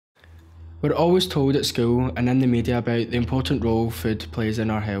We're always told at school and in the media about the important role food plays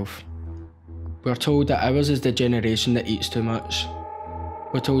in our health. We're told that ours is the generation that eats too much.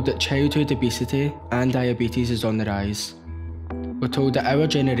 We're told that childhood obesity and diabetes is on the rise. We're told that our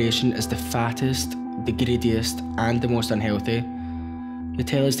generation is the fattest, the greediest and the most unhealthy. They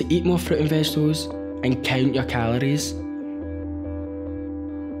tell us to eat more fruit and vegetables and count your calories.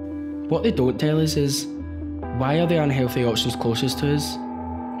 What they don't tell us is, why are the unhealthy options closest to us?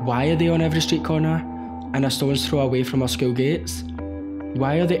 Why are they on every street corner and a stone's throw away from our school gates?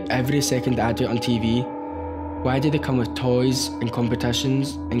 Why are they every second advert on TV? Why do they come with toys and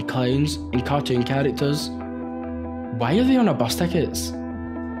competitions and clowns and cartoon characters? Why are they on our bus tickets?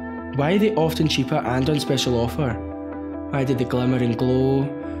 Why are they often cheaper and on special offer? Why do they glimmer and glow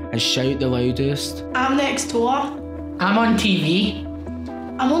and shout the loudest? I'm next door. I'm on TV.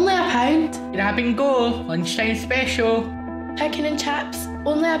 I'm only £1. Grab and go, lunchtime special. Chicken and chips,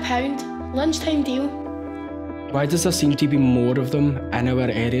 only £1. Lunchtime deal. Why does there seem to be more of them in our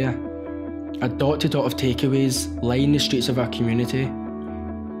area? A dot to dot of takeaways line the streets of our community.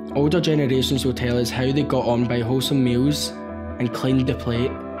 Older generations will tell us how they got on by wholesome meals and cleaned the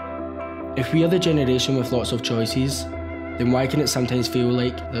plate. If we are the generation with lots of choices, then why can it sometimes feel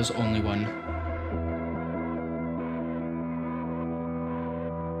like there's only one?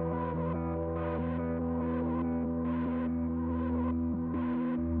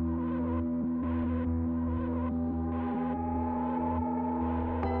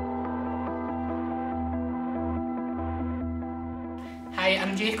 Hi,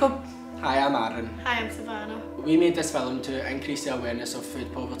 I'm Jacob. Hi, I'm Aaron. Hi, I'm Savannah. We made this film to increase the awareness of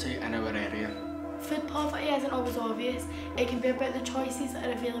food poverty in our area. Food poverty isn't always obvious. It can be about the choices that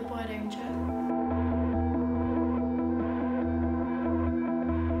are available around you.